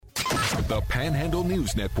the Panhandle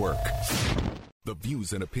News Network. The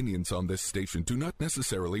views and opinions on this station do not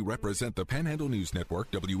necessarily represent the Panhandle News Network,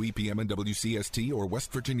 WEPM and WCST, or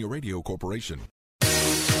West Virginia Radio Corporation.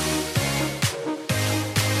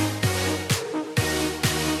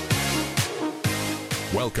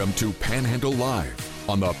 Welcome to Panhandle Live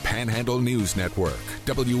on the Panhandle News Network,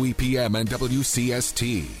 WEPM and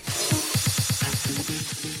WCST.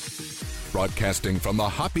 Broadcasting from the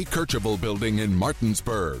Hoppy Kercheval Building in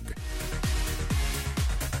Martinsburg.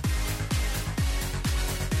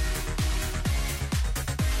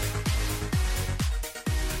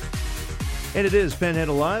 And it is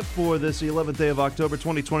Panhandle Live for this 11th day of October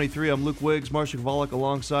 2023. I'm Luke Wiggs, Marsha Kavalik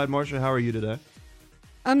alongside. Marsha, how are you today?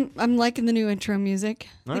 I'm liking the new intro music.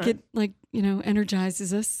 All like right. it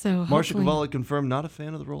energizes us. So Marsha hopefully... Kavalik confirmed not a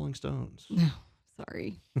fan of the Rolling Stones. No,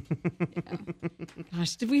 sorry. Yeah.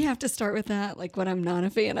 Gosh, did we have to start with that? Like what I'm not a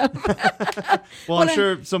fan of? Well, I'm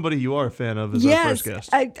sure somebody you are a fan of is our first guest.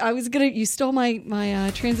 I was gonna. You stole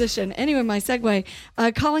my transition. Anyway, my segue.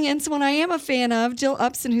 Calling in someone I am a fan of, Jill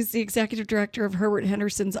Upson, who's the executive director of Herbert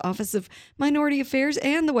Henderson's Office of Minority Affairs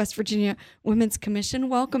and the West Virginia Women's Commission.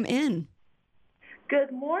 Welcome in.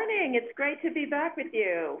 Good morning. It's great to be back with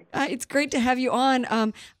you. It's great to have you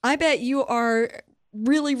on. I bet you are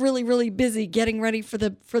really, really, really busy getting ready for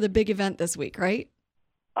the big event this week, right?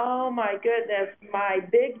 Oh, my goodness. My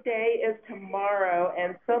big day is tomorrow,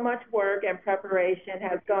 and so much work and preparation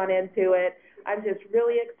has gone into it. I'm just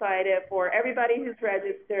really excited for everybody who's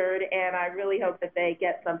registered, and I really hope that they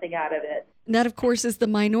get something out of it. And that, of course, is the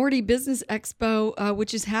Minority Business Expo,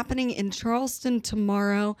 which is happening in Charleston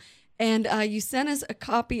tomorrow. And you sent us a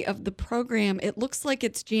copy of the program. It looks like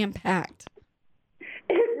it's jam-packed.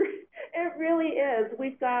 It really is.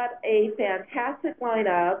 We've got a fantastic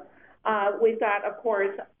lineup. We've got, of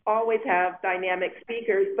course, always have dynamic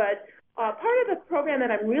speakers. But part of the program that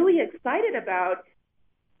I'm really excited about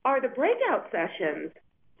are the breakout sessions.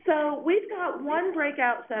 So we've got one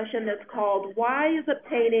breakout session that's called Why is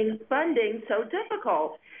Obtaining Funding So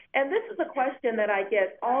Difficult? And this is a question that I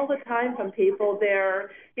get all the time from people. They're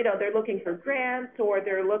looking for grants, or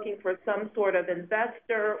they're looking for some sort of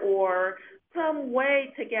investor or some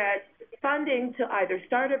way to get funding to either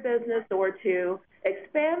start a business or to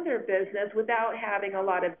expand their business without having a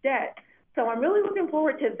lot of debt. So I'm really looking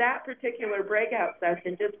forward to that particular breakout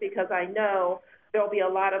session just because I know there'll be a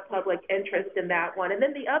lot of public interest in that one. And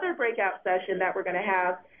then the other breakout session that we're going to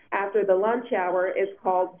have after the lunch hour is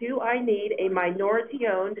called Do I Need a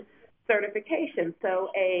Minority-Owned Certification? So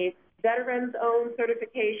a veterans-owned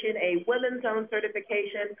certification, a women's-owned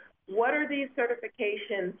certification. What are these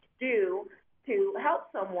certifications do to help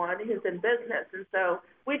someone who's in business? And so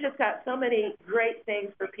we just got so many great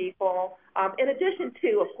things for people, in addition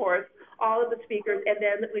to, of course, all of the speakers. And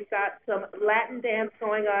then we've got some Latin dance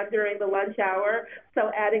going on during the lunch hour,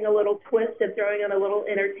 so adding a little twist and throwing in a little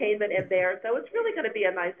entertainment in there. So it's really going to be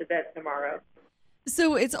a nice event tomorrow.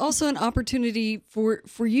 So it's also an opportunity for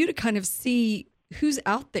you to kind of see who's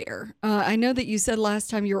out there. I know that you said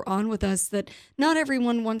last time you were on with us that not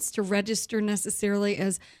everyone wants to register necessarily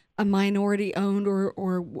as a minority-owned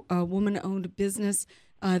or a woman-owned business.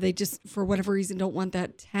 They just, for whatever reason, don't want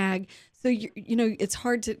that tag. So, it's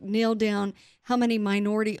hard to nail down how many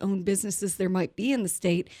minority-owned businesses there might be in the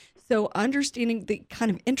state. So understanding the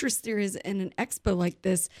kind of interest there is in an expo like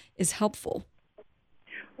this is helpful.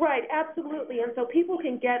 Right, absolutely. And so people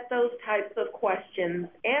can get those types of questions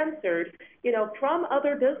answered, from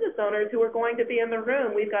other business owners who are going to be in the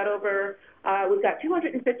room. We've got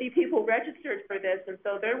 250 people registered for this, and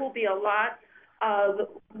so there will be a lot of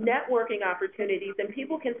networking opportunities, and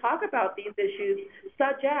people can talk about these issues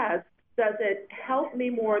such as, does it help me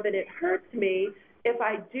more than it hurts me if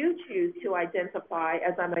I do choose to identify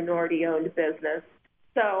as a minority-owned business?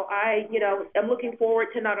 So I, am looking forward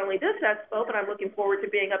to not only this expo, but I'm looking forward to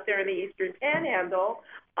being up there in the Eastern Panhandle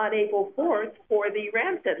on April 4th for the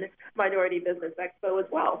Ramsden Minority Business Expo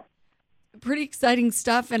as well. Pretty exciting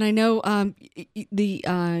stuff, and I know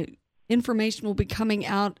the information will be coming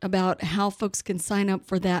out about how folks can sign up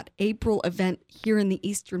for that April event here in the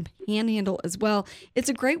Eastern Panhandle as well. It's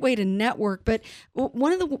a great way to network, but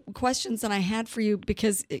one of the questions that I had for you,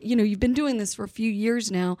 because, you've been doing this for a few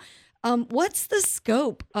years now, what's the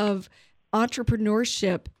scope of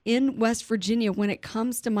entrepreneurship in West Virginia when it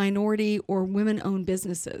comes to minority or women-owned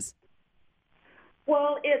businesses?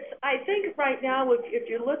 Well, I think right now, if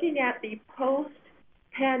you're looking at the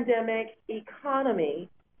post-pandemic economy,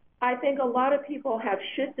 I think a lot of people have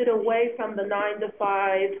shifted away from the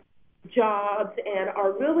 9-to-5 jobs and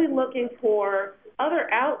are really looking for other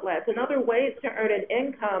outlets and other ways to earn an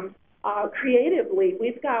income creatively.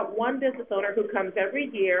 We've got one business owner who comes every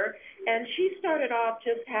year, and she started off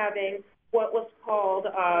just having what was called,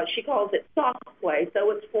 she calls it soft play.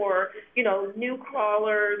 So it's for, new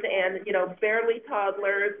crawlers and, barely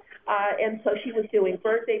toddlers. And so she was doing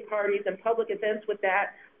birthday parties and public events with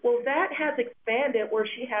that. Well, that has expanded where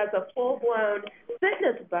she has a full-blown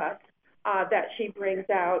fitness bus that she brings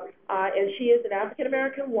out. And she is an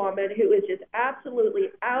African-American woman who is just absolutely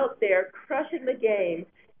out there crushing the game.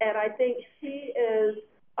 And I think she is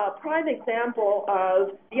a prime example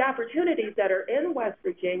of the opportunities that are in West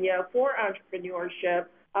Virginia for entrepreneurship,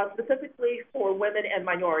 specifically for women and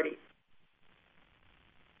minorities.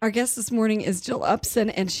 Our guest this morning is Jill Upson,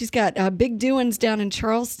 and she's got big doings down in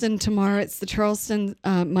Charleston tomorrow. It's the Charleston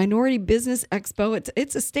Minority Business Expo.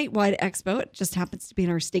 It's a statewide expo. It just happens to be in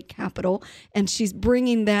our state capital, and she's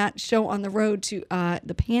bringing that show on the road to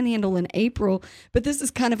the Panhandle in April. But this is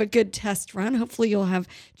kind of a good test run. Hopefully you'll have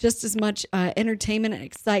just as much entertainment and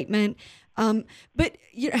excitement. But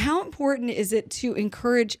how important is it to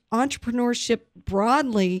encourage entrepreneurship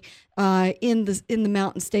broadly in the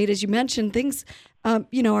Mountain State? As you mentioned, things,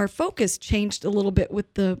 our focus changed a little bit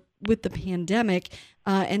with the pandemic,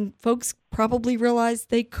 and folks probably realized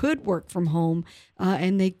they could work from home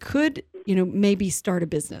and they could, maybe start a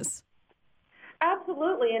business.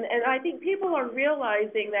 Absolutely, and I think people are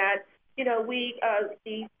realizing that, we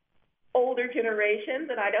the older generations,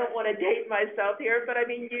 and I don't want to date myself here, but I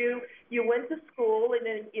mean, you went to school and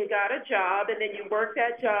then you got a job and then you worked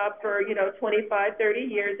that job for, 25, 30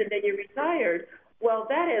 years and then you retired. Well,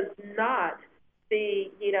 that is not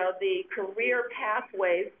the career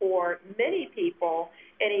pathway for many people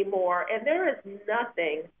anymore. And there is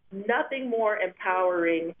nothing more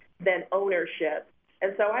empowering than ownership.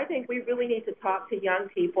 And so I think we really need to talk to young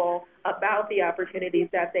people about the opportunities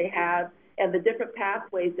that they have and the different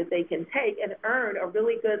pathways that they can take and earn a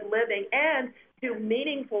really good living and do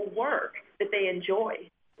meaningful work that they enjoy.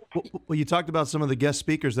 Well, you talked about some of the guest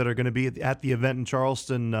speakers that are going to be at the event in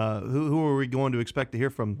Charleston. Who are we going to expect to hear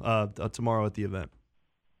from tomorrow at the event?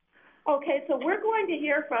 Okay, so we're going to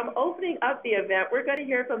hear from, opening up the event, we're going to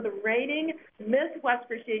hear from the reigning Miss West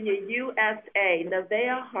Virginia USA,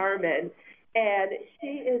 Nevaeh Harmon. And she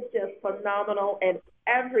is just phenomenal in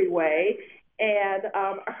every way. And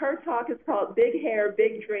her talk is called Big Hair,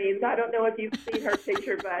 Big Dreams. I don't know if you've seen her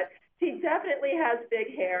picture, but she definitely has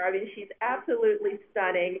big hair. I mean, she's absolutely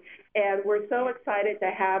stunning, and we're so excited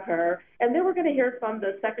to have her. And then we're going to hear from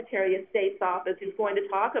the Secretary of State's office, who's going to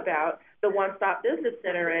talk about the One-Stop Business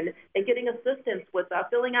Center and getting assistance with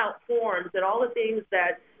filling out forms and all the things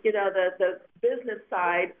that, the business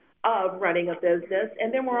side of running a business.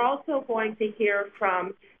 And then we're also going to hear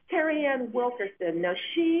from Terry Ann Wilkerson. Now,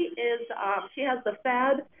 she has the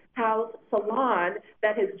Fab House Salon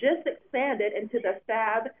that has just expanded into the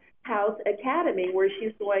Fab House Academy, where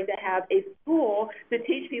she's going to have a school to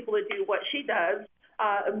teach people to do what she does,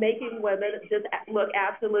 making women just look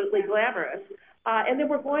absolutely glamorous. And then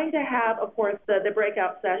we're going to have, of course, the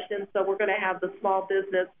breakout sessions. So we're going to have the Small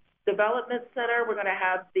Business Development Center. We're going to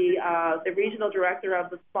have the regional director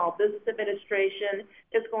of the Small Business Administration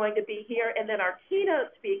is going to be here. And then our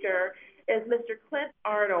keynote speaker is Mr. Clint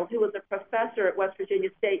Arnold, who is a professor at West Virginia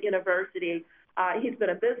State University. He's been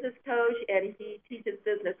a business coach, and he teaches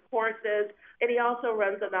business courses, and he also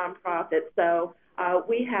runs a nonprofit. So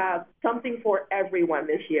we have something for everyone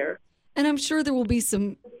this year. And I'm sure there will be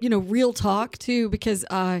some, real talk too, because,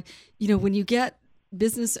 when you get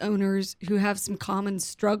business owners who have some common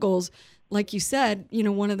struggles, like you said,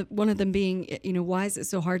 one of them being, why is it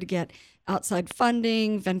so hard to get outside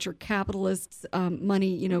funding, venture capitalists,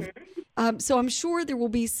 money, so I'm sure there will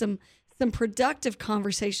be some productive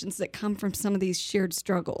conversations that come from some of these shared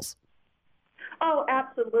struggles. Oh,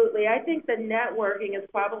 absolutely. I think the networking is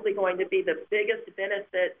probably going to be the biggest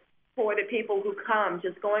benefit for the people who come,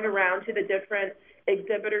 just going around to the different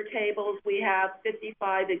exhibitor tables. We have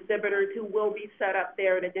 55 exhibitors who will be set up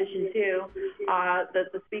there in addition to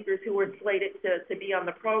the speakers who were slated to be on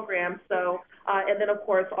the program. So, and then, of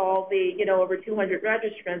course, all the, over 200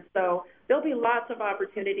 registrants. So there'll be lots of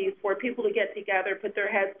opportunities for people to get together, put their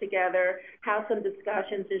heads together, have some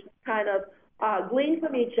discussions, just kind of glean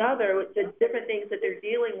from each other the different things that they're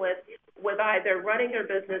dealing with either running their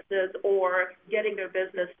businesses or getting their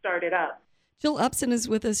business started up. Jill Upson is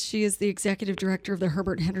with us. She is the executive director of the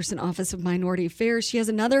Herbert Henderson Office of Minority Affairs. She has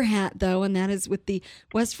another hat, though, and that is with the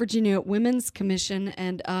West Virginia Women's Commission.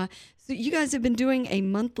 And so you guys have been doing a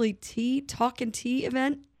monthly talk and tea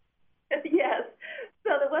event? Yes.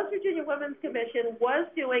 So the West Virginia Women's Commission was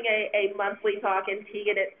doing a monthly talk and tea,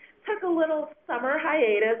 and it took a little summer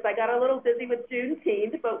hiatus. I got a little busy with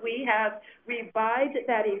Juneteenth, but we have revived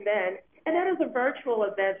that event. And that is a virtual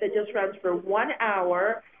event that just runs for 1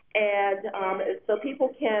 hour. And so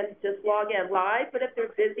people can just log in live, but if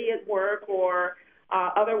they're busy at work or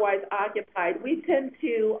otherwise occupied, we tend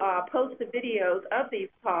to post the videos of these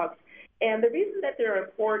talks. And the reason that they're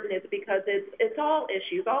important is because it's all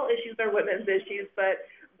issues. All issues are women's issues, but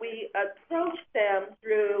we approach them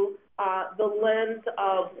through the lens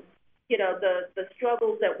of, you know, the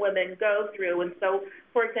struggles that women go through. And so,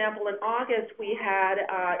 for example, in August, we had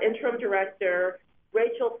interim director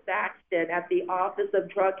Rachel Saxton at the Office of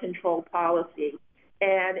Drug Control Policy.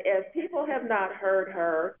 And if people have not heard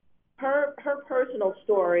her personal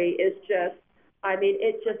story is just, I mean,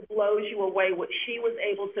 it just blows you away what she was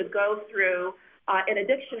able to go through in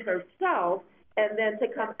addiction herself, and then to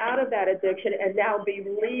come out of that addiction and now be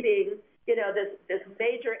leading, you know, this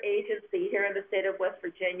major agency here in the state of West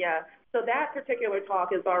Virginia. So that particular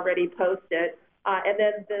talk is already posted. And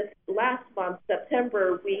then this last month,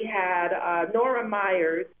 September, we had Nora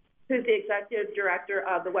Myers, who's the executive director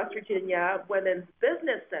of the West Virginia Women's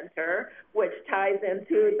Business Center, which ties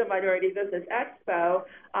into the Minority Business Expo.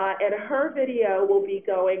 And her video will be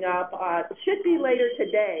going up, should be later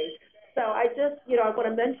today. So I just, you know, I want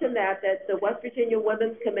to mention that the West Virginia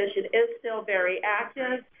Women's Commission is still very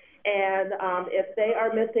active. And if they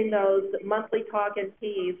are missing those monthly talk and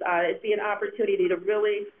teas, it'd be an opportunity to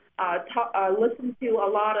really listen to a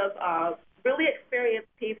lot of really experienced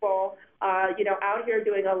people, you know, out here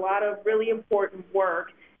doing a lot of really important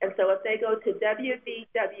work. And so if they go to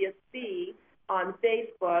WVWC on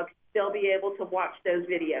Facebook, they'll be able to watch those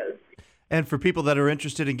videos. And for people that are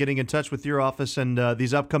interested in getting in touch with your office and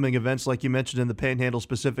these upcoming events, like you mentioned in the Panhandle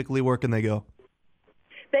specifically, where can they go?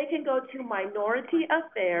 They can go to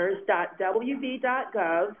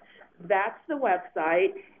minorityAffairs.wv.gov. That's the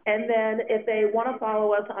website. And then if they want to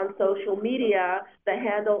follow us on social media, the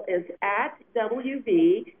handle is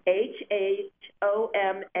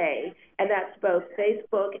 @WVHHOMA. And that's both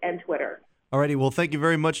Facebook and Twitter. All righty. Well, thank you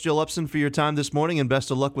very much, Jill Upson, for your time this morning, and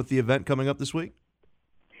best of luck with the event coming up this week.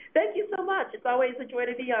 Thank you so much. It's always a joy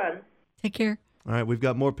to be on. Take care. All right. We've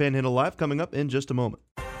got more Panhandle Live coming up in just a moment.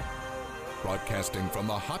 Broadcasting from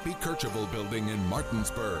the Hoppy Kercheval building in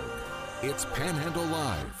Martinsburg, it's Panhandle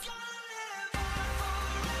Live.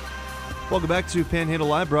 Welcome back to Panhandle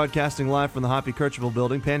Live, broadcasting live from the Hoppy Kercheval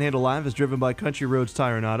building. Panhandle Live is driven by Country Roads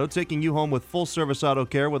Tire and Auto, taking you home with full-service auto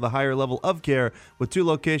care with a higher level of care, with 2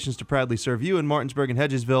 locations to proudly serve you in Martinsburg and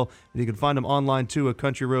Hedgesville. And you can find them online, too, at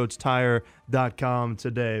countryroadstire.com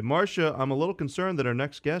today. Marcia, I'm a little concerned that our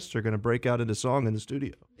next guests are going to break out into song in the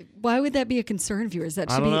studio. Why would that be a concern of yours? That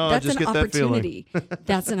should I don't know, that's I just an get that opportunity.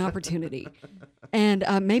 That's an opportunity. And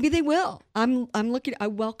maybe they will. I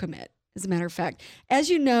welcome it. As a matter of fact, as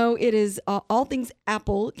you know, it is all things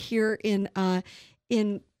Apple here in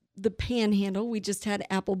the Panhandle. We just had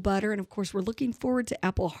apple butter, and of course, we're looking forward to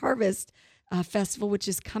Apple Harvest Festival, which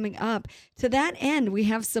is coming up. To that end, we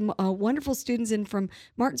have some wonderful students in from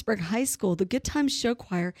Martinsburg High School. The Goodtimes Show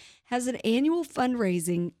Choir has an annual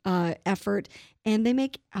fundraising effort, and they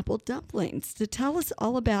make apple dumplings. To tell us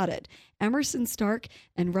all about it, Emerson Stark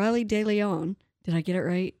and Rylee DeLeon. Did I get it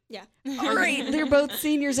right? Yeah. All right. They're both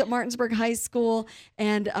seniors at Martinsburg High School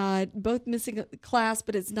and both missing a class,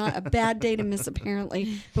 but it's not a bad day to miss,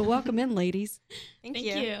 apparently. But welcome in, ladies. Thank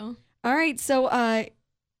you. All right. So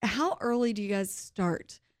how early do you guys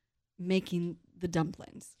start making the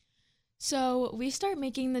dumplings? So we start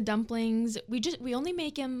making the dumplings. We only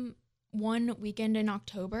make them one weekend in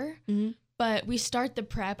October, but we start the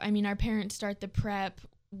prep. I mean, our parents start the prep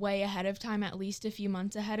way ahead of time, at least a few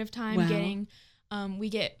months ahead of time. Wow. We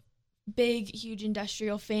get big, huge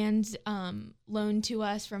industrial fans loaned to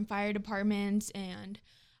us from fire departments and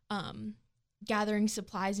gathering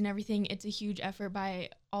supplies and everything. It's a huge effort by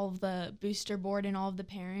all of the booster board and all of the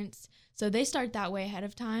parents. So they start that way ahead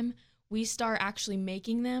of time. We start actually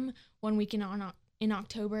making them one weekend in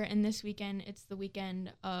October, and this weekend it's the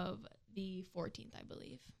weekend of the 14th, I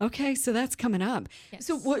believe. Okay, so that's coming up. Yes.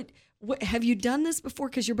 So what have you done this before?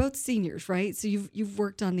 Because you're both seniors, right? So you've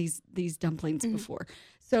worked on these dumplings before.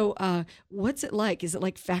 So what's it like? Is it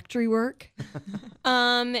like factory work?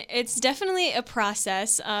 It's definitely a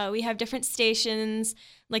process. We have different stations,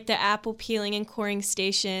 like the apple peeling and coring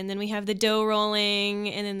station. Then we have the dough rolling,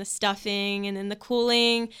 and then the stuffing, and then the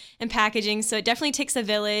cooling and packaging. So it definitely takes a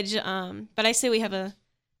village. But I say we have a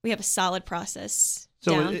solid process.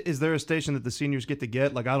 So down. is there a station that the seniors get to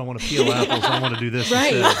get? Like, I don't want to peel apples. I want to do this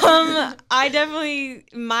Right. instead. I definitely,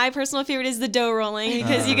 my personal favorite is the dough rolling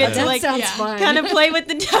because you get That to like sounds fun. kind of play with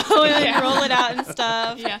the dough and like roll it out and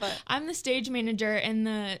stuff. Yeah, But- I'm the stage manager, and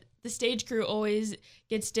the stage crew always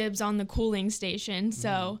gets dibs on the cooling station,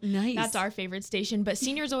 so Nice. that's our favorite station. But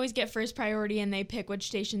seniors always get first priority, and they pick which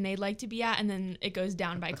station they'd like to be at, and then it goes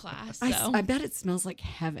down by class. So. I bet it smells like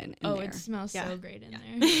heaven in there. It smells Yeah. so great in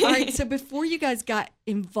there. All right, so before you guys got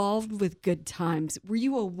involved with Good Times, were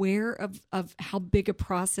you aware of how big a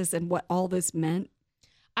process and what all this meant?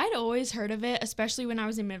 I'd always heard of it, especially when I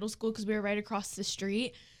was in middle school because we were right across the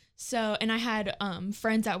street. So, and I had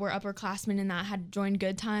friends that were upperclassmen and that had joined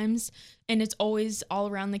Good Times, and it's always all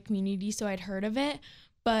around the community, so I'd heard of it.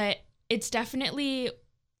 But it's definitely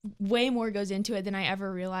way more goes into it than I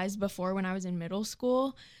ever realized before when I was in middle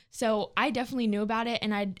school. So I definitely knew about it,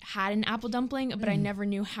 and I'd had an apple dumpling, but I never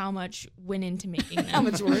knew how much went into making them. How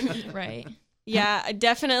much work? Right. Yeah,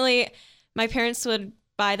 definitely. My parents would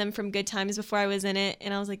buy them from Good Times before I was in it,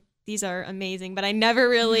 and I was like, these are amazing. But I never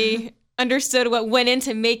really understood what went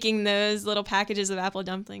into making those little packages of apple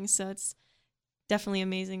dumplings. So it's definitely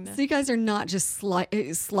amazing. So you guys are not just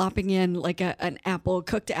slopping in like an apple,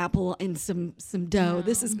 cooked apple in some dough. No.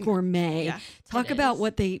 This is gourmet. Yeah, Talk it about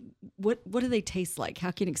is. what do they taste like?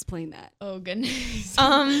 How can you explain that? Oh, goodness.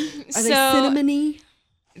 Are they cinnamony?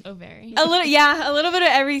 Oh, very. a little bit of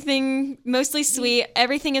everything, mostly sweet.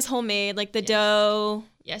 Everything is homemade, like the dough.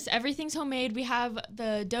 Yes, everything's homemade. We have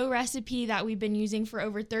the dough recipe that we've been using for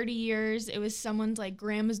over 30 years. It was someone's like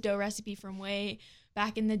grandma's dough recipe from way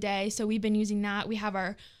back in the day. So we've been using that. We have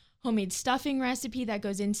our homemade stuffing recipe that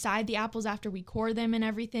goes inside the apples after we core them and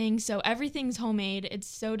everything. So everything's homemade. It's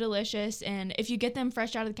so delicious. And if you get them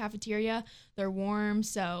fresh out of the cafeteria, they're warm.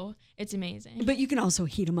 So it's amazing. But you can also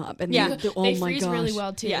heat them up. And Yeah. oh They my freeze gosh. really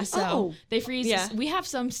well too. Yeah. So Oh. they freeze. Yeah. We have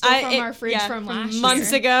some still from our fridge from last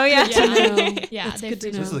months year. ago. Yeah. Good to know. Yeah, That's they good to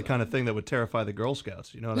freeze know. This is the kind of thing that would terrify the Girl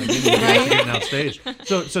Scouts. You know what I mean? You guys are getting out stage.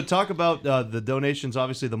 So talk about the donations.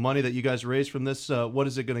 Obviously, the money that you guys raise from this. What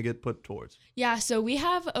is it going to get put towards? Yeah, so we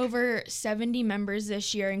have over 70 members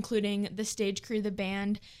this year, including the stage crew, the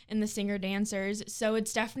band, and the singer-dancers. So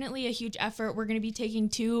it's definitely a huge effort. We're going to be taking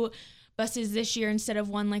 2 buses this year instead of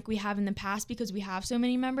 1 like we have in the past because we have so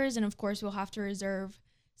many members. And, of course, we'll have to reserve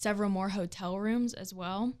several more hotel rooms as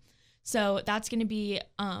well. So that's going to be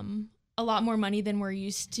a lot more money than we're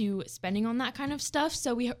used to spending on that kind of stuff.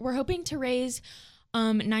 So we're hoping to raise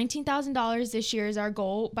 $19,000 this year is our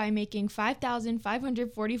goal by making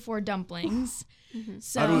 5,544 dumplings.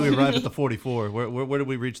 So How do we arrive at the 44? Where did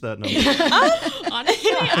we reach that number?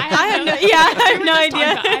 honestly, I have no idea.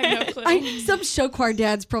 I have no clue. Some show choir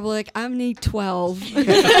dads probably like, I need 12.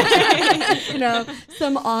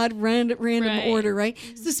 Some odd random Right. order, right?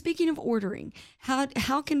 So speaking of ordering,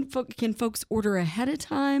 how can folks order ahead of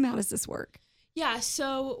time? How does this work? Yeah,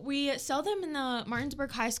 so we sell them in the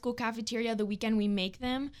Martinsburg High School cafeteria the weekend we make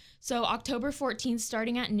them. So October 14th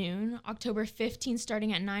starting at noon, October 15th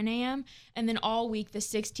starting at 9 a.m., and then all week the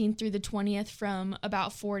 16th through the 20th from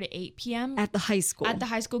about 4 to 8 p.m. At the high school. At the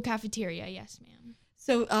high school cafeteria, yes, ma'am.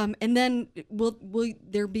 So, and then will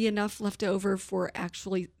there be enough left over for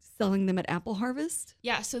actually selling them at Apple Harvest?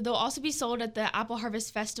 Yeah, so they'll also be sold at the Apple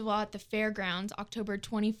Harvest Festival at the fairgrounds October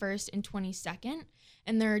 21st and 22nd.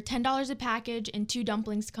 And they're $10 a package, and 2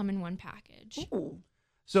 dumplings come in 1 package. Ooh.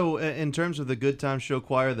 So in terms of the Good Times Show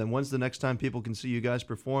Choir, then when's the next time people can see you guys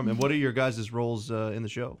perform? And what are your guys' roles in the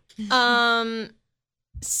show?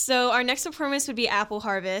 So our next performance would be Apple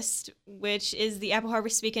Harvest, which is the Apple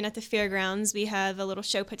Harvest weekend at the fairgrounds. We have a little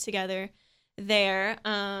show put together there.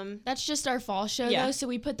 That's just our fall show, Yeah. though. So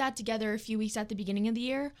we put that together a few weeks at the beginning of the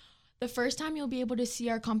year. The first time you'll be able to see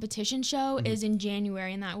our competition show is in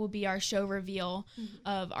January, and that will be our show reveal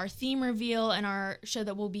of our theme reveal and our show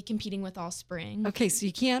that we'll be competing with all spring. Okay, so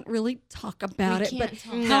you can't really talk about We it, but can't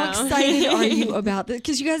talk. how No. excited are you about this?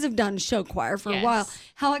 Because you guys have done show choir for a Yes. while.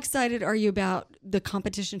 How excited are you about the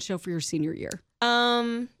competition show for your senior year?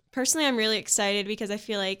 Personally, I'm really excited because I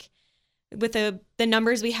feel like with the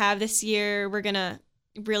numbers we have this year, we're gonna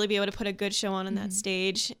really be able to put a good show on that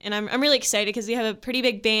stage. And I'm really excited because we have a pretty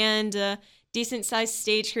big band, a decent sized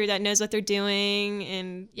stage crew that knows what they're doing,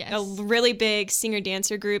 and Yes. a really big singer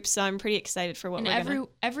dancer group. So I'm pretty excited for what And we're gonna.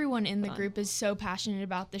 everyone in the put on. group is so passionate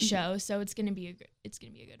about the show, so it's gonna be a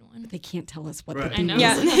good one. They can't tell us what Right. the I theme know. is.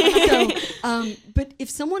 Yeah. So, but if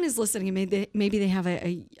someone is listening and maybe they have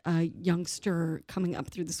a youngster coming up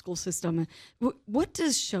through the school system, what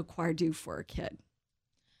does show choir do for a kid?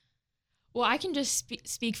 Well, I can just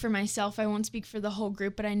speak for myself. I won't speak for the whole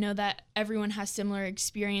group, but I know that everyone has similar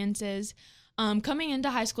experiences. Coming into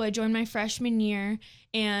high school, I joined my freshman year,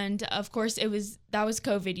 and of course that was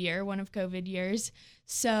COVID year, one of COVID years.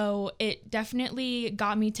 So it definitely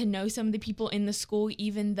got me to know some of the people in the school,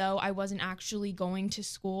 even though I wasn't actually going to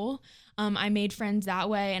school. I made friends that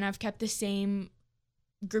way, and I've kept the same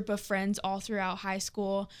group of friends all throughout high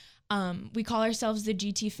school. We call ourselves the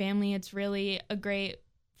GT family. It's really a great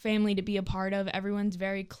family to be a part of. Everyone's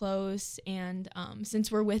very close, and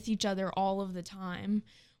since we're with each other all of the time,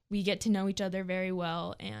 we get to know each other very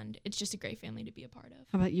well, and it's just a great family to be a part of.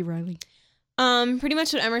 How about you, Rylee? Pretty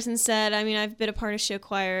much what Emerson said. I mean, I've been a part of show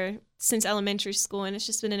choir since elementary school, and it's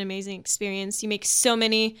just been an amazing experience. You make so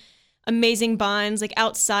many amazing bonds, like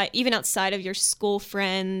even outside of your school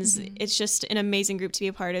friends. Mm-hmm. It's just an amazing group to be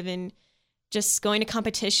a part of, and just going to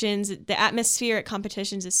competitions. The atmosphere at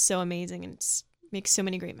competitions is so amazing, and it's makes so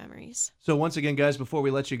many great memories. So once again, guys, before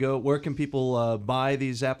we let you go, where can people buy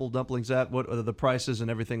these apple dumplings at? What are the prices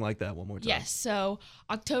and everything like that? One more time. Yes, so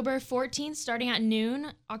October 14th starting at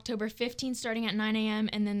noon, October 15th starting at 9 a.m.,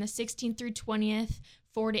 and then the 16th through 20th,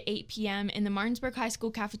 4 to 8 p.m. in the Martinsburg High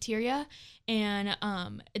School cafeteria, and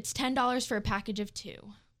it's $10 for a package of 2.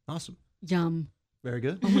 Awesome. Yum. Very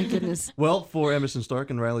good. Oh, my goodness. Well, for Emerson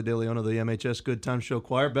Stark and Rylee DeLeon of the MHS Goodtimes Show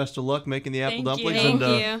Choir, best of luck making the apple Thank dumplings. you.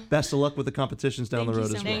 And best of luck with the competitions down the road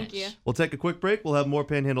as well. Thank you. We'll take a quick break. We'll have more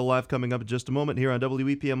Panhandle Live coming up in just a moment here on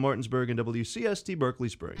WEPM Martinsburg and WCST Berkeley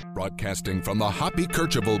Spring. Broadcasting from the Hoppy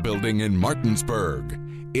Kercheval Building in Martinsburg,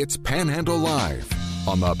 it's Panhandle Live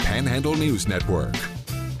on the Panhandle News Network.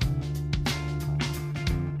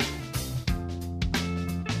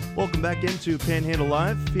 Welcome back into Panhandle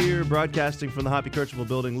Live, here broadcasting from the Hoppy Kercheval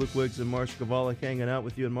Building. Luke Wiggs and Marcia Kavalik hanging out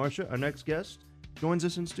with you and Marcia. Our next guest joins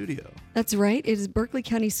us in studio. That's right. It is Berkeley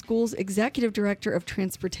County Schools Executive Director of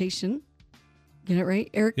Transportation. Get it right?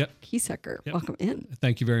 Eric Keesecker. Yep. Welcome in.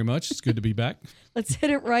 Thank you very much. It's good to be back. Let's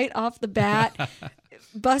hit it right off the bat.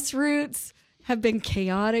 Bus routes have been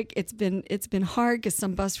chaotic. It's been hard because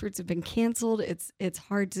some bus routes have been canceled. It's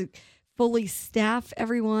hard to fully staff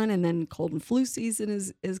everyone, and then cold and flu season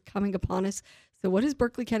is coming upon us. So what is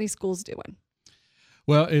Berkeley County Schools doing?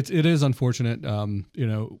 Well, it is unfortunate.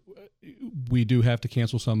 We do have to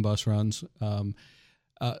cancel some bus runs.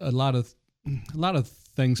 A lot of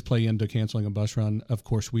things play into canceling a bus run. Of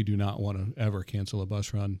course, we do not want to ever cancel a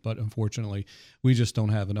bus run, but unfortunately, we just don't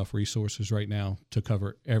have enough resources right now to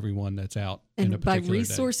cover everyone that's out in a particular day. And by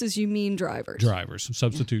resources, you mean drivers? Drivers,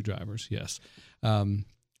 substitute drivers, yes.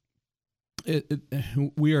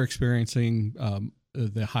 We are experiencing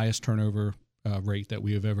the highest turnover rate that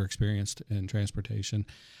we have ever experienced in transportation.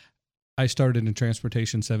 I started in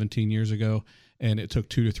transportation 17 years ago, and it took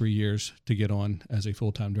 2 to 3 years to get on as a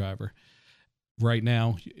full-time driver. Right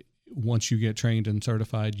now, once you get trained and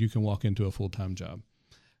certified, you can walk into a full-time job.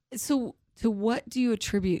 So to what do you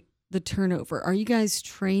attribute the turnover? Are you guys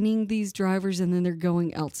training these drivers and then they're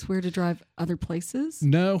going elsewhere to drive other places?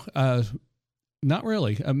 No, not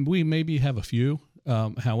really. We maybe have a few.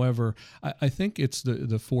 However, I think it's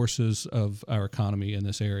the forces of our economy in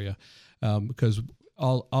this area, because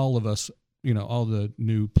all of us, all the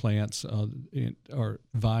new plants are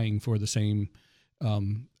vying for the same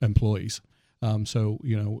employees. So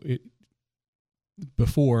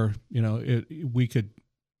before we could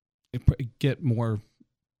get more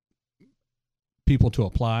people to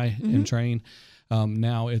apply and train.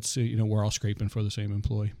 Now it's we're all scraping for the same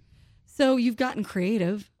employee. So you've gotten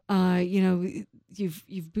creative.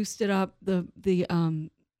 You've boosted up the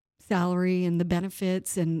salary and the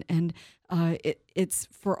benefits, and it's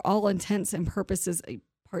for all intents and purposes a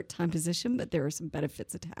part-time position, but there are some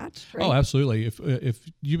benefits attached, right? Oh, absolutely. If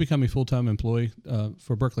you become a full-time employee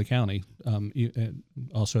for Berkeley County,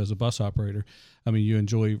 also as a bus operator, you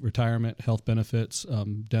enjoy retirement, health benefits,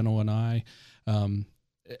 dental and eye.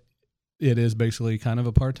 It is basically kind of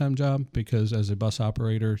a part-time job because as a bus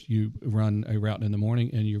operator, you run a route in the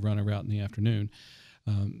morning and you run a route in the afternoon.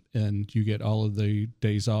 And you get all of the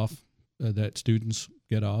days off that students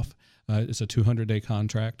get off. It's a 200-day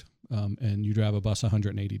contract, and you drive a bus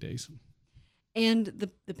 180 days. And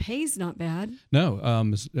the pay's not bad. No.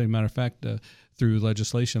 As a matter of fact, through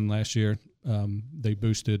legislation last year, they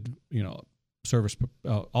boosted, service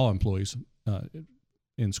all employees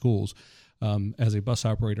in schools. As a bus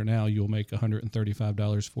operator now, you'll make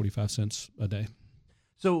 $135.45 a day.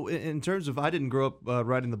 So in terms of, I didn't grow up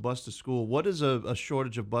riding the bus to school, what does a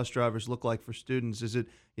shortage of bus drivers look like for students? Is it,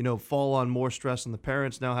 fall on more stress on the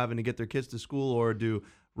parents now having to get their kids to school, or do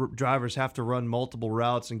drivers have to run multiple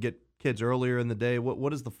routes and get kids earlier in the day? What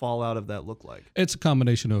does the fallout of that look like? It's a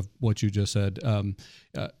combination of what you just said.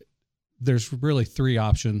 There's really 3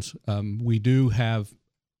 options. We do have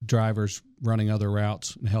drivers running other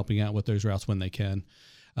routes and helping out with those routes when they can.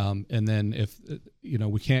 And then if,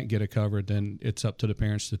 we can't get it covered, then it's up to the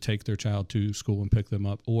parents to take their child to school and pick them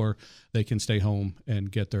up, or they can stay home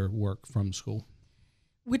and get their work from school.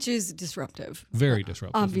 Which is disruptive. Very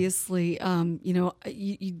disruptive. Obviously,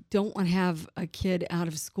 you don't want to have a kid out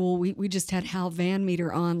of school. We just had Hal Van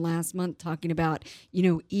Meter on last month talking about,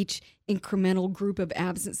 each incremental group of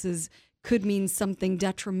absences could mean something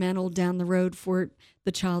detrimental down the road for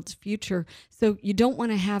the child's future. So you don't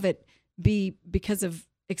want to have it be because of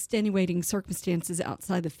extenuating circumstances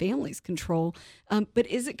outside the family's control. But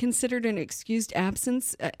is it considered an excused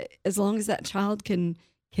absence as long as that child can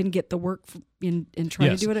get the work and try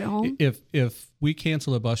to do it at home? If we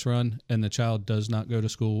cancel a bus run and the child does not go to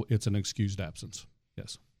school, it's an excused absence.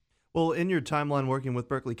 Yes. Well, in your timeline working with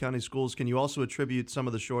Berkeley County Schools, can you also attribute some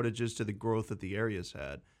of the shortages to the growth that the area's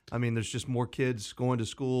had? I mean, there's just more kids going to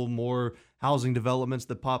school, more housing developments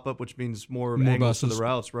that pop up, which means more angles buses to the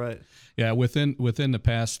routes, right? Yeah, within the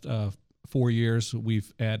past 4 years,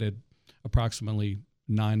 we've added approximately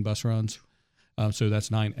 9 bus runs. So that's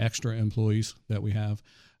 9 extra employees that we have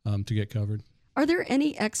to get covered. Are there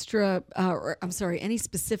any any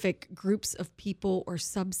specific groups of people or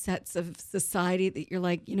subsets of society that you're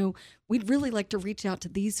like, we'd really like to reach out to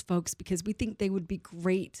these folks because we think they would be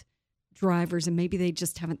great drivers and maybe they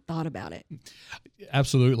just haven't thought about it?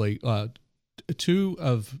 Absolutely. 2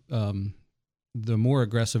 of the more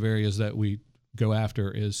aggressive areas that we go after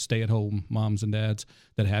is stay-at-home moms and dads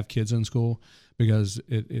that have kids in school, because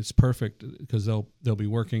it's perfect because they'll be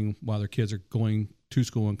working while their kids are going to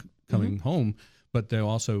school and coming home, but they'll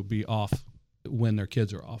also be off when their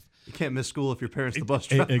kids are off. You can't miss school if your parents the bus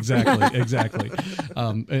driver. Exactly.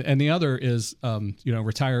 And the other is,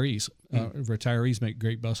 retirees. Retirees make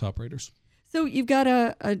great bus operators. So you've got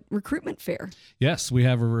a recruitment fair. Yes, we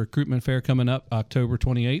have a recruitment fair coming up October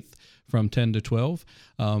 28th from 10 to 12.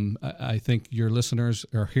 I think your listeners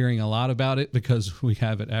are hearing a lot about it because we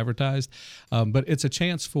have it advertised. But it's a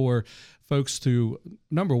chance for folks to,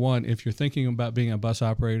 number one, if you're thinking about being a bus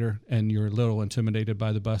operator and you're a little intimidated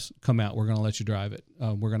by the bus, come out. We're going to let you drive it.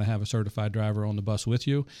 We're going to have a certified driver on the bus with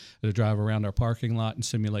you to drive around our parking lot and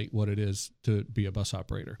simulate what it is to be a bus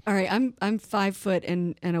operator. All right, I'm 5 foot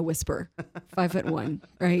and a whisper, 5'1",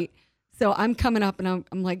 right? So I'm coming up and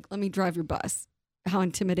I'm like, let me drive your bus. How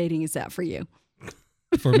intimidating is that for you?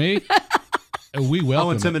 For me? We welcome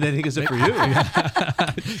How intimidating is it for you?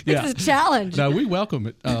 Yeah. It's a challenge. No, we welcome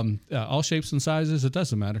it. All shapes and sizes. It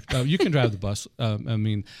doesn't matter. You can drive the bus.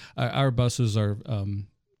 Our buses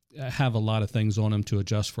have a lot of things on them to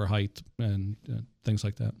adjust for height and things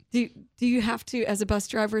like that. Do you have to, as a bus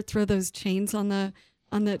driver, throw those chains on the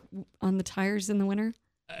tires in the winter?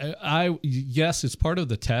 Yes, it's part of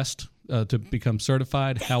the test to become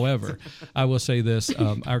certified. However, I will say this,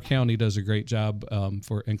 our county does a great job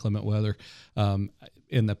for inclement weather.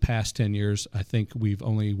 In the past 10 years, I think we've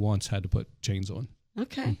only once had to put chains on.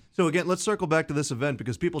 Okay. So again, let's circle back to this event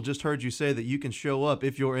because people just heard you say that you can show up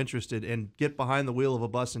if you're interested and get behind the wheel of a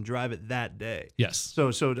bus and drive it that day. Yes.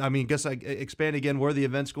 So I mean, guess I expand again where the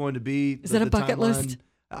event's going to be. Is that a bucket list?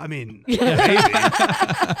 I mean, maybe.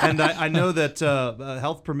 And I know that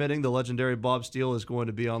health permitting, the legendary Bob Steele is going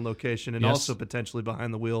to be on location and also potentially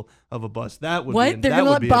behind the wheel of a bus. That would what? They're going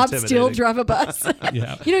to let Bob Steele drive a bus?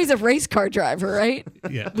 Yeah. He's a race car driver, right?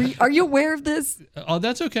 Yeah. Are you aware of this? Oh,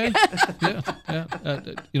 that's okay.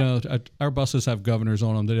 Yeah. Our buses have governors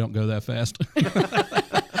on them. They don't go that fast.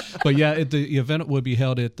 But yeah, the event would be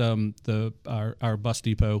held at our bus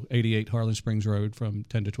depot, 88 Harlan Springs Road, from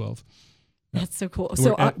 10 to 12. That's so cool.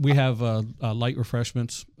 So we have light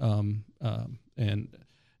refreshments, and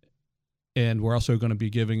we're also going to be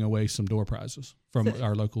giving away some door prizes from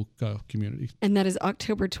our local community. And that is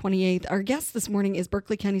October 28th. Our guest this morning is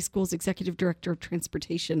Berkeley County Schools Executive Director of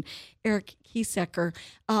Transportation, Eric Keesecker.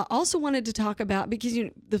 Also wanted to talk about, because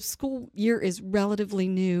the school year is relatively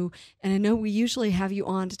new, and I know we usually have you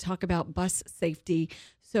on to talk about bus safety.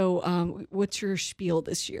 So what's your spiel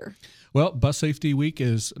this year? Well,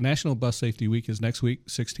 National Bus Safety Week is next week,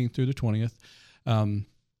 16th through the 20th.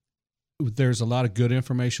 There's a lot of good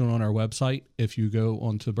information on our website. If you go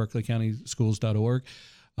onto berkeleycountyschools.org,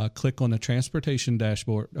 click on the transportation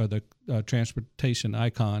dashboard or the transportation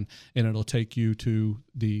icon, and it'll take you to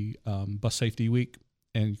the Bus Safety Week.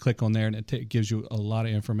 And you click on there, and it gives you a lot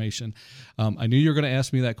of information. I knew you were going to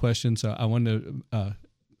ask me that question, so I wanted to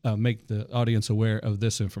make the audience aware of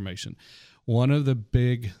this information. One of the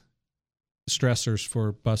big stressors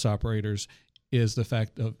for bus operators is the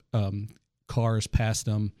fact of cars pass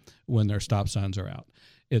them when their stop signs are out.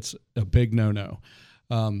 It's a big no-no.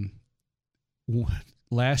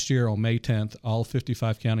 last year on May 10th, all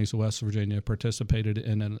 55 counties of West Virginia participated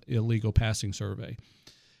in an illegal passing survey.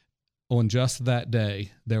 On just that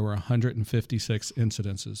day, there were 156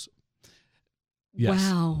 incidences. Yes.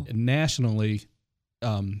 Wow. Nationally,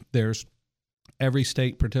 there's every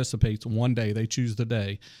state participates one day. They choose the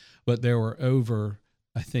day, but there were over,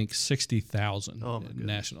 I think, 60,000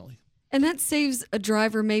 nationally. And that saves a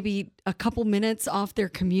driver maybe a couple minutes off their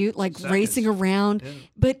commute, like Seconds. racing around.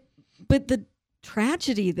 Yeah. But the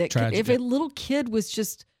tragedy that if a little kid was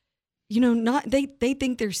just, not they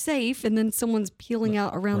think they're safe, and then someone's peeling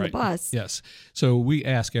out around the bus. Yes. So we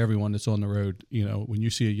ask everyone that's on the road, when you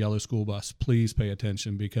see a yellow school bus, please pay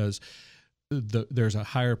attention, because there's a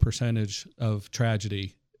higher percentage of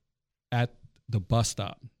tragedy at the bus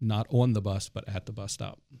stop, not on the bus, but at the bus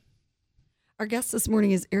stop. Our guest this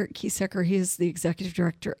morning is Eric Keesecker. He is the executive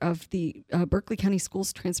director of the Berkeley County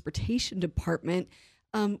Schools Transportation Department.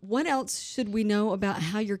 What else should we know about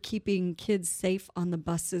how you're keeping kids safe on the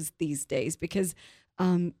buses these days? Because,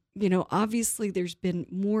 obviously there's been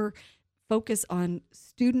more focus on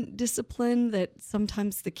student discipline, that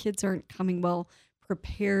sometimes the kids aren't coming well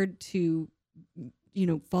prepared to,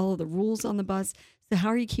 follow the rules on the bus. So how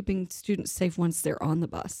are you keeping students safe once they're on the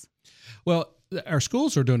bus? Well, our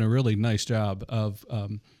schools are doing a really nice job of,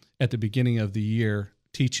 at the beginning of the year,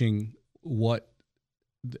 teaching what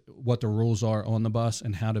the rules are on the bus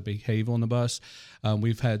and how to behave on the bus.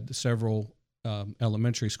 We've had several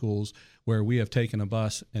elementary schools where we have taken a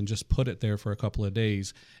bus and just put it there for a couple of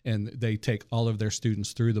days, and they take all of their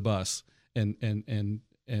students through the bus and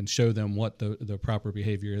show them what the proper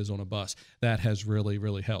behavior is on a bus. That has really,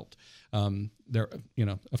 really helped.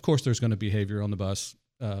 Of course, there's going to be behavior on the bus.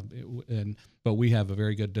 But we have a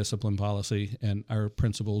very good discipline policy, and our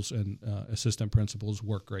principals and assistant principals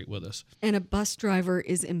work great with us. And a bus driver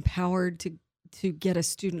is empowered to get a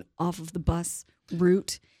student off of the bus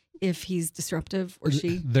route if he's disruptive, or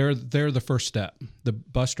she? They're the first step. The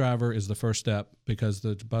bus driver is the first step, because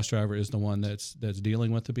the bus driver is the one that's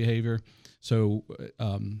dealing with the behavior. So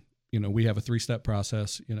we have a 3-step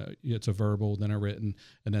process. It's a verbal, then a written,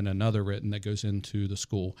 and then another written that goes into the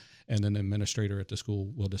school. And then the administrator at the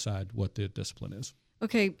school will decide what the discipline is.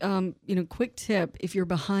 Okay. Quick tip. If you're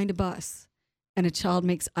behind a bus and a child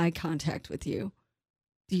makes eye contact with you,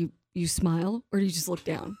 do you smile, or do you just look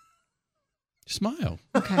down? Smile.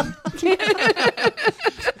 Okay.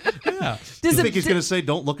 Yeah. You think he's going to say,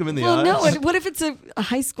 don't look him in the eyes? Well, no. What if it's a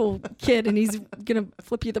high school kid and he's going to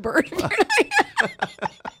flip you the bird?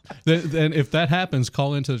 Then if that happens,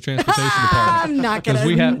 call into the transportation department. I'm not going to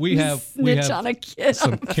we have on a kid.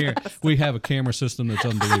 We have a camera system that's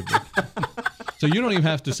unbelievable. So you don't even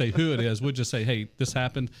have to say who it is. We'll just say, hey, this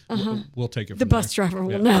happened. We'll take it from there. The bus driver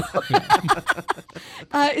will know.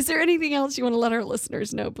 Is there anything else you want to let our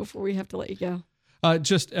listeners know before we have to let you go?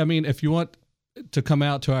 If you want to come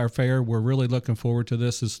out to our fair, we're really looking forward to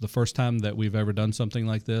this. This is the first time that we've ever done something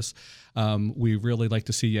like this. We really like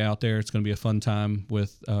to see you out there. It's going to be a fun time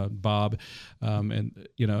with Bob, and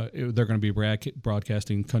they're going to be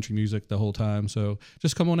broadcasting country music the whole time. So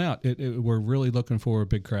just come on out. We're really looking for a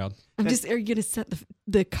big crowd. Are you going to set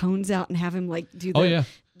the cones out and have him do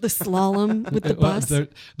the slalom with the bus?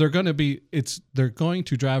 They're going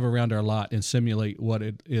to drive around our lot and simulate what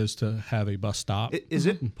it is to have a bus stop. Is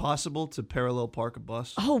it possible to parallel park a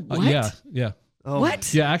bus? Oh, what? Yeah. Oh.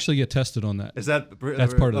 What? Yeah, actually get tested on that. Is that's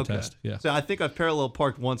part of the test? Yeah. So I think I've parallel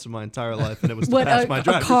parked once in my entire life, and it was to pass my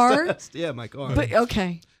driver's car? test. Yeah, my car. But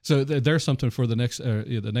okay. So there's something for the next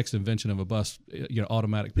invention of a bus,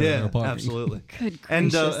 automatic parallel parking. Yeah, absolutely. Good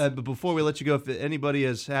gracious. And but before we let you go, if anybody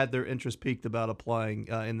has had their interest piqued about applying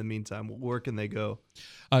in the meantime, where can they go?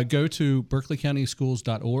 Go to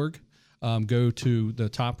berkeleycountyschools.org. Go to the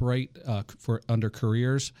top right under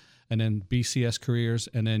careers, and then BCS careers,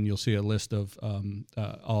 and then you'll see a list of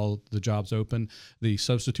all the jobs open. The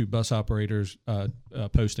substitute bus operators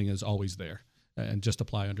posting is always there, and just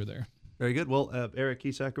apply under there. Very good. Well, Eric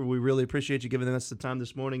Keesecker, we really appreciate you giving us the time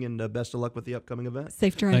this morning, and best of luck with the upcoming event.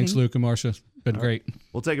 Safe driving. Thanks, Luke and Marcia. Been great. Right.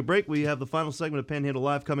 We'll take a break. We have the final segment of Panhandle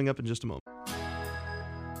Live coming up in just a moment.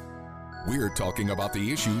 We're talking about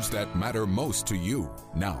the issues that matter most to you.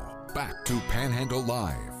 Now, back to Panhandle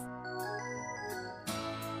Live.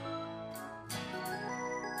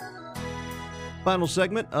 Final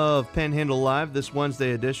segment of Panhandle Live, this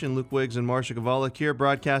Wednesday edition. Luke Wiggs and Marcia Gavalik here,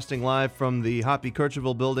 broadcasting live from the Hoppy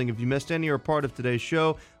Kirchhoffville building. If you missed any or part of today's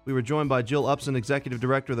show, we were joined by Jill Upson, Executive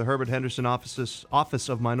Director of the Herbert Henderson Office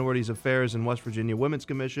of Minorities Affairs and West Virginia Women's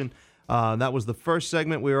Commission. That was the first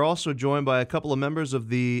segment. We were also joined by a couple of members of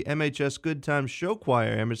the MHS Goodtimes Show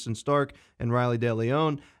Choir, Emerson Stark and Rylee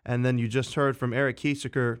DeLeon. And then you just heard from Eric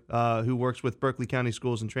Keesecker, who works with Berkeley County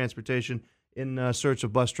Schools and Transportation in search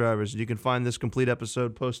of bus drivers. You can find this complete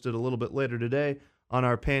episode posted a little bit later today on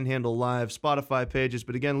our Panhandle Live Spotify pages.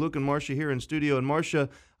 But again, Luke and Marcia here in studio. And Marcia,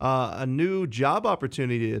 a new job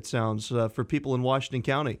opportunity, it sounds, for people in Washington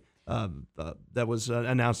County that was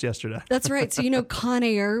announced yesterday. That's right. So, Con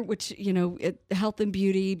Air, which, health and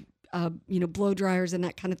beauty, blow dryers and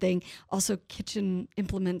that kind of thing. Also kitchen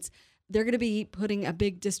implements. They're going to be putting a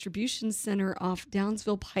big distribution center off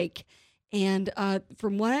Downsville Pike. And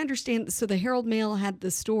from what I understand, so the Herald Mail had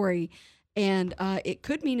the story, and it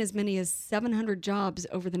could mean as many as 700 jobs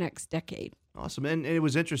over the next decade. Awesome. And it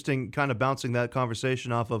was interesting kind of bouncing that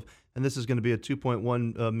conversation off of, and this is going to be a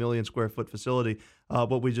 2.1 million square foot facility,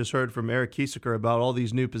 what we just heard from Eric Keesecker about all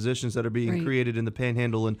these new positions that are being created in the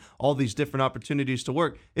Panhandle and all these different opportunities to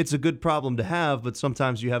work. It's a good problem to have, but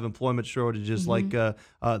sometimes you have employment shortages like the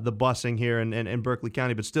busing here in Berkeley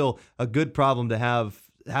County, but still a good problem to have,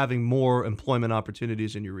 having more employment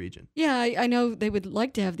opportunities in your region. Yeah, I know they would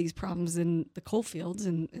like to have these problems in the coal fields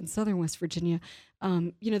in southern West Virginia.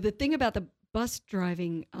 The thing about the bus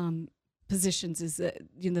driving positions is that,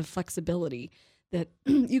 the flexibility that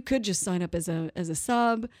you could just sign up as a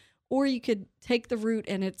sub, or you could take the route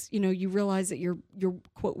and it's, you realize that you're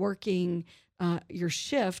quote working your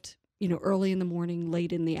shift, early in the morning,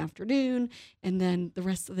 late in the afternoon, and then the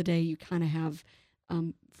rest of the day you kind of have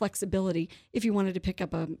flexibility. If you wanted to pick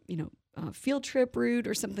up a field trip route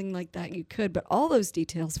or something like that, you could. But all those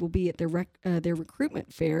details will be at their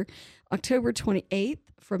recruitment fair, October 28th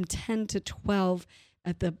from 10 to 12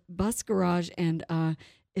 at the bus garage. And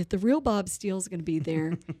if the real Bob Steele's going to be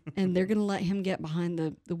there, and they're going to let him get behind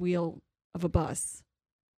the wheel of a bus.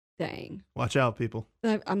 Dang! Watch out, people.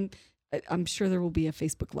 I'm sure there will be a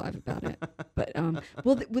Facebook Live about it. But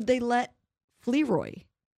would they let Fleroy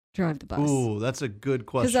drive the bus? Ooh, that's a good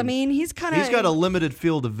question. Because he's got a limited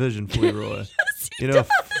field of vision, Fleroy. Yes, he does.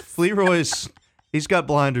 Fleroy's he's got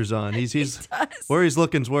blinders on. He's where he's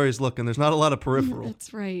looking is where he's looking. There's not a lot of peripheral.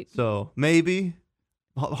 That's right. So maybe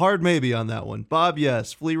hard maybe on that one. Bob,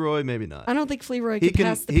 yes. Fleroy, maybe not. I don't think Fleroy can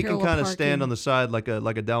pass the parallel He can kind of parking. stand on the side like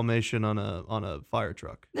a Dalmatian on a fire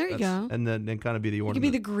truck. There you go. And then kind of be the You ornament.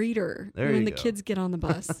 can be the greeter when the kids get on the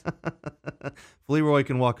bus. Fleroy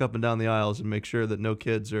can walk up and down the aisles and make sure that no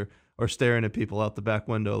kids are staring at people out the back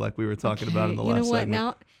window like we were talking about in the last segment. You know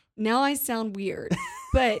what? Now I sound weird,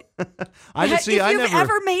 but if you've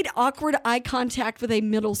ever made awkward eye contact with a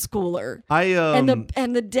middle schooler,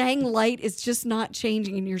 and the dang light is just not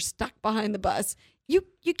changing, and you're stuck behind the bus, you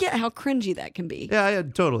get how cringy that can be. Yeah,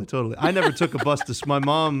 totally. I never took a bus to. My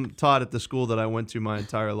mom taught at the school that I went to my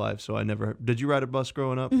entire life, so I never. Did you ride a bus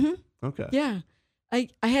growing up? Mm-hmm. Okay. Yeah, I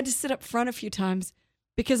had to sit up front a few times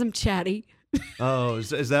because I'm chatty. Oh, is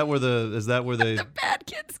that where they the bad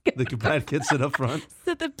kids go. The bad kids sit up front?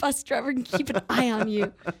 So the bus driver can keep an eye on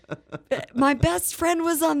you. My best friend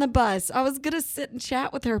was on the bus. I was going to sit and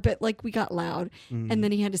chat with her, but we got loud. And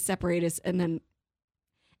then he had to separate us. And then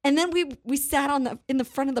we sat in the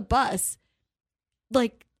front of the bus,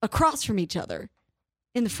 across from each other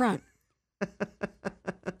in the front.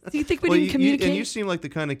 Do you think we didn't communicate? And you seem like the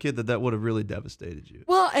kind of kid that would have really devastated you.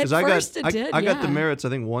 Well, at first it did. I got demerits, I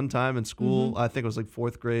think, one time in school. I think it was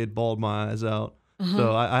fourth grade, bawled my eyes out.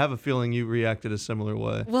 So I have a feeling you reacted a similar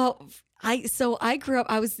way. Well, I grew up,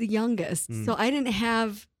 I was the youngest. So I didn't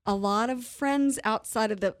have a lot of friends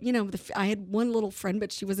outside of I had one little friend,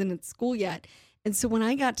 but she wasn't in school yet. And so when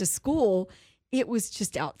I got to school, it was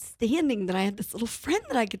just outstanding that I had this little friend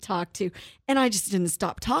that I could talk to, and I just didn't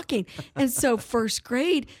stop talking. And so first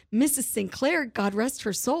grade, Mrs. Sinclair, God rest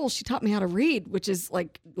her soul, she taught me how to read, which is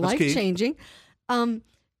life-changing,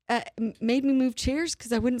 made me move chairs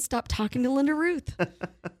because I wouldn't stop talking to Linda Ruth.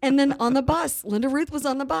 And then on the bus, Linda Ruth was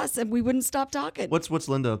on the bus, and we wouldn't stop talking. What's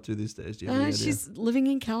Linda up to these days? Do you have any idea? She's living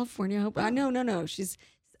in California. No. She's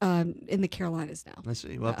in the Carolinas now. I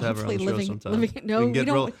see. We'll have to have her on the show sometime. We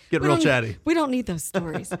get real chatty. We don't need those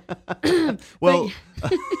stories. Well,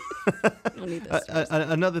 Don't need this.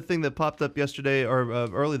 Another thing that popped up yesterday, or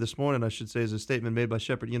early this morning, I should say, is a statement made by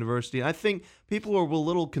Shepherd University. I think people were a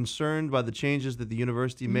little concerned by the changes that the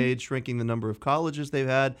university made, shrinking the number of colleges they've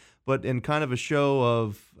had. But in kind of a show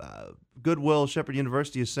of goodwill, Shepherd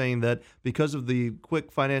University is saying that because of the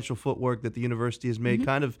quick financial footwork that the university has made,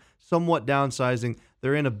 kind of somewhat downsizing,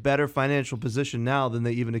 they're in a better financial position now than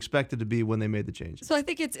they even expected to be when they made the changes. So I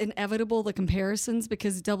think it's inevitable, the comparisons,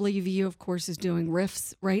 because WVU, of course, is doing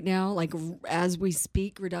RIFs right now, like as we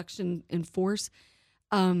speak, reduction in force.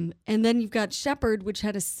 And then you've got Shepherd, which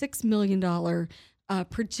had a $6 million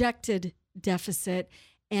projected deficit.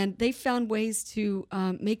 And they found ways to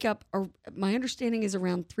make up, my understanding is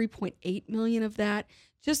around $3.8 million of that,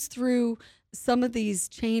 just through some of these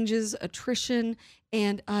changes, attrition,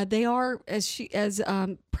 and they are, as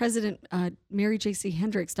President Mary J.C.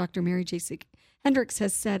 Hendricks, Dr. Mary J.C. Hendricks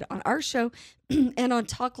has said on our show and on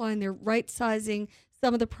Talkline, they're right-sizing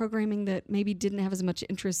some of the programming that maybe didn't have as much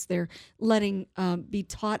interest. They're letting be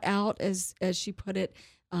taught out, as she put it,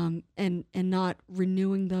 and not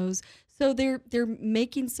renewing those. So they're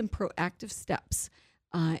making some proactive steps,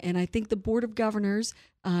 and I think the Board of Governors,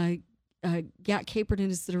 Gat Caperton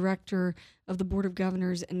is the director of the Board of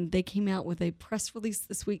Governors, and they came out with a press release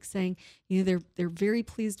this week saying, they're very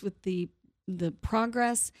pleased with the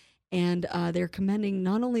progress, and they're commending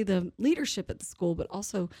not only the leadership at the school but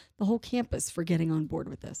also the whole campus for getting on board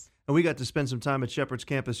with this. And we got to spend some time at Shepherd's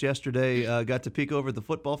campus yesterday. Got to peek over at the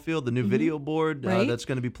football field, the new video board that's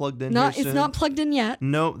going to be plugged in. It's not plugged in yet.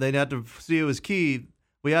 No, they had to see it was key.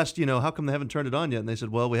 We asked, how come they haven't turned it on yet? And they said,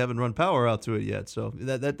 well, we haven't run power out to it yet. So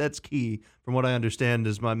that's key, from what I understand,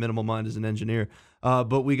 is my minimal mind as an engineer.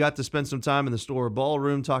 But we got to spend some time in the store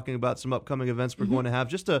ballroom talking about some upcoming events we're going to have.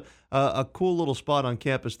 Just a cool little spot on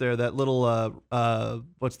campus there. That little,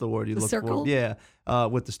 what's the word you look circle? for? Yeah,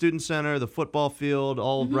 with the student center, the football field,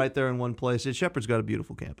 all right there in one place. Shepherd's got a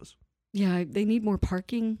beautiful campus. Yeah, they need more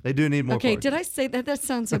parking. They do need more parking. Okay, did I say that? That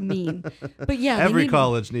sounds so mean. But yeah, every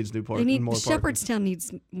college needs new parking. More parking. Shepherdstown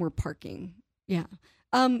needs more parking. Yeah.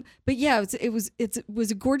 But yeah, it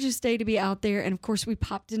was a gorgeous day to be out there, and of course we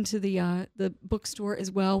popped into the bookstore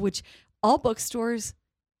as well, which all bookstores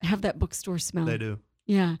have that bookstore smell. They do.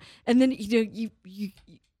 Yeah, and then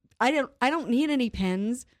I don't need any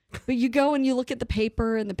pens. But you go and you look at the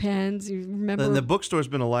paper and the pens. You remember. And the bookstore's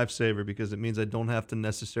been a lifesaver because it means I don't have to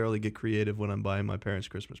necessarily get creative when I'm buying my parents'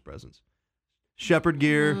 Christmas presents. Shepherd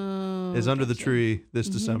gear is under the tree this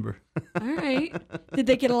December. All right. Did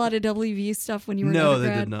they get a lot of WVU stuff when you were No,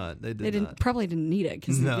 undergrad? they did not. They did not. Probably didn't need it.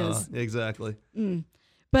 No, exactly.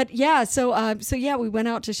 But yeah, so we went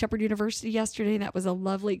out to Shepherd University yesterday. That was a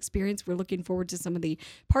lovely experience. We're looking forward to some of the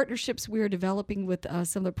partnerships we are developing with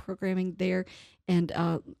some of the programming there, and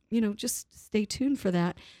just stay tuned for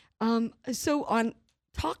that. So on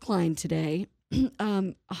Talkline today,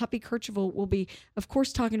 Hoppy Kercheval will be, of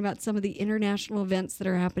course, talking about some of the international events that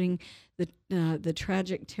are happening, the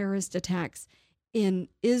tragic terrorist attacks in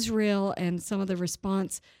Israel, and some of the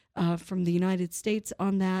response from the United States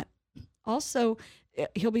on that. Also,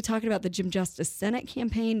 he'll be talking about the Jim Justice Senate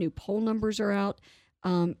campaign. New poll numbers are out.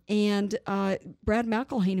 And Brad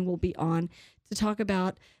McElhaney will be on to talk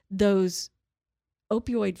about those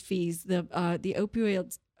opioid fees, the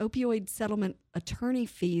opioid settlement attorney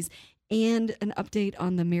fees, and an update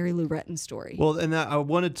on the Mary Lou Retton story. Well, and I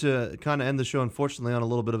wanted to kind of end the show, unfortunately, on a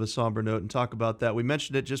little bit of a somber note and talk about that. We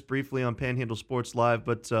mentioned it just briefly on Panhandle Sports Live,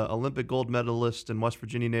 but Olympic gold medalist and West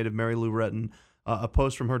Virginia native Mary Lou Retton, a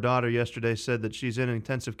post from her daughter yesterday said that she's in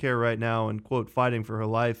intensive care right now and, quote, fighting for her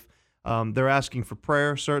life. They're asking for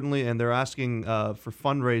prayer, certainly, and they're asking for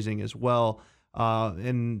fundraising as well.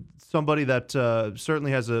 And somebody that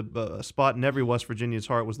certainly has a spot in every West Virginian's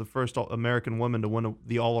heart was the first American woman to win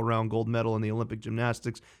the all-around gold medal in the Olympic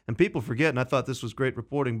gymnastics. And people forget, and I thought this was great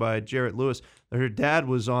reporting by Jarrett Lewis, that her dad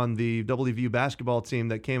was on the WVU basketball team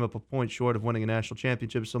that came up a point short of winning a national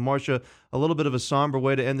championship. So, Marcia, a little bit of a somber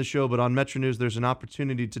way to end the show, but on Metro News, there's an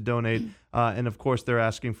opportunity to donate. And, of course, they're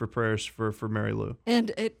asking for prayers for Mary Lou.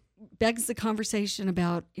 And it begs the conversation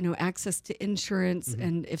about, access to insurance.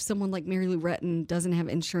 And if someone like Mary Lou Retton doesn't have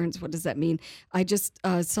insurance, what does that mean? I just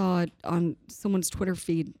saw on someone's Twitter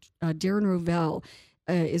feed, Darren Rovell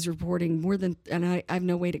is reporting more than, and I have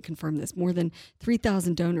no way to confirm this, more than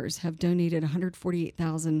 3,000 donors have donated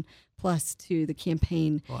 $148,000 plus to the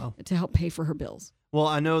campaign to help pay for her bills. Well,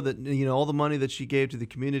 I know that, all the money that she gave to the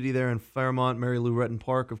community there in Fairmont, Mary Lou Retton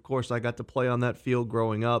Park, of course, I got to play on that field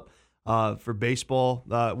growing up. for baseball,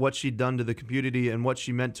 what she'd done to the community, and what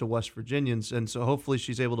she meant to West Virginians. And so hopefully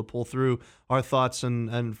she's able to pull through. Our thoughts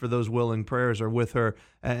and for those willing, prayers are with her.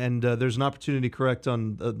 And there's an opportunity, correct,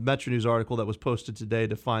 on the Metro News article that was posted today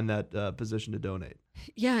to find that position to donate.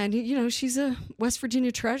 Yeah, and she's a West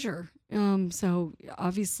Virginia treasure. So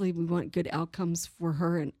obviously we want good outcomes for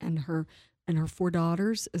her and her 4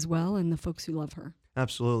 daughters as well, and the folks who love her.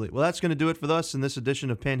 Absolutely. Well, that's going to do it for us in this edition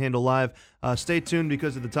of Panhandle Live. Stay tuned,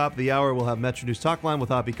 because at the top of the hour, we'll have Metro News Talk Line with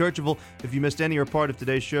Hoppy Kercheval. If you missed any or part of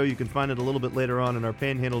today's show, you can find it a little bit later on in our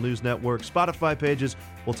Panhandle News Network Spotify pages.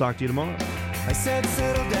 We'll talk to you tomorrow. I said,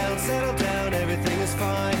 settle down, everything is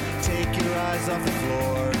fine. Take your eyes off the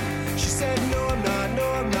floor. She said, no, I'm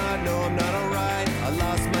not all right. I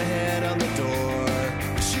lost my head on the door.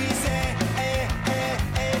 She's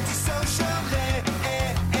antisocial,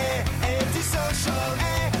 antisocial,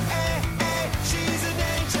 she's an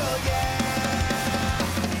angel, yeah.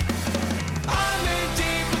 I'm in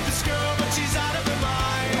deep with this girl, but she's out of her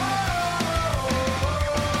mind.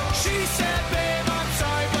 She said, babe, I'm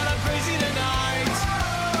sorry, but I'm crazy tonight.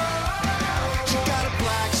 She got a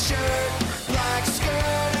black shirt, black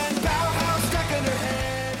skirt, and Bauhaus stuck in her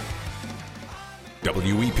head.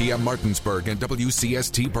 WEPM Martinsburg and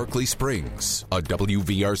WCST Berkeley Springs, a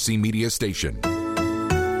WVRC media station.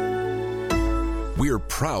 We're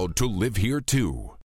proud to live here, too.